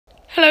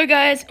Hello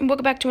guys, and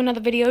welcome back to another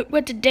video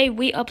where today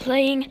we are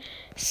playing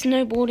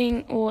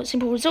snowboarding or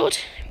simple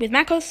resort with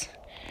Macos,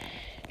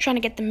 trying to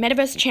get the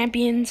Metaverse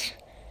Champions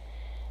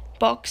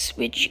box,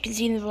 which you can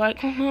see in the right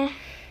corner.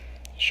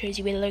 Shows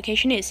you where the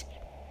location is.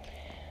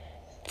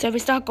 So if we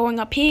start going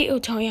up here, it'll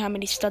tell you how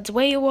many studs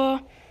away you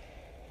are,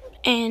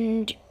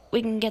 and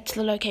we can get to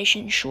the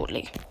location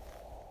shortly.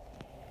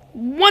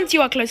 Once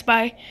you are close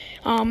by,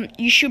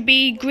 you should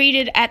be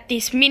greeted at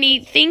this mini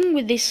thing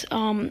with this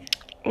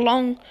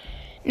long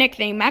neck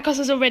thing. Macos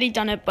has already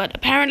done it, but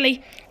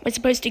apparently we're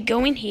supposed to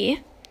go in here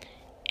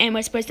and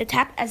we're supposed to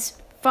tap as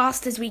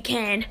fast as we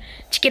can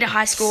to get a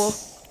high score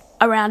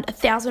around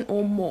 1,000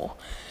 or more.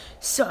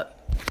 So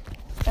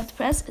let's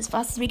press as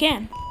fast as we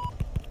can.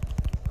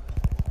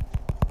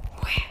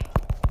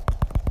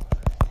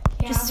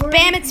 Just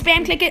spam it,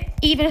 spam click it,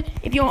 even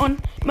if you're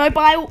on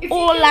mobile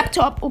or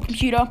laptop or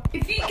computer.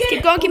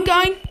 Keep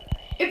going.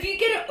 If you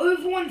get it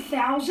over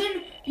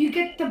 1,000, you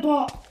get the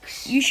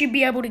box. You should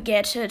be able to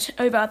get it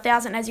over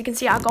 1,000. As you can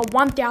see, I got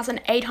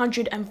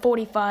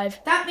 1,845.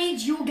 That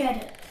means you'll get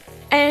it.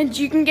 And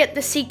you can get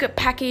the secret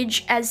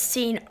package as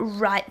seen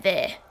right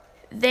there.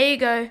 There you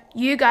go.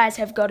 You guys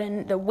have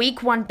gotten the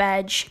week 1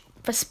 badge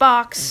for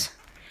Sparks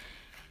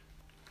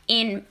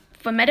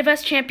for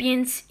Metaverse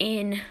Champions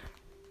in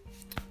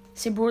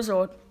Simple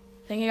Resort.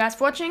 Thank you guys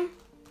for watching.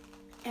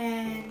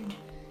 And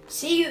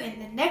see you in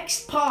the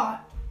next part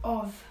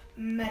of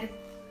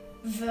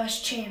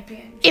Metaverse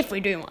Champions. If we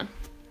do one.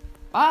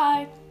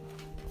 Bye.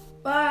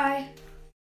 Bye.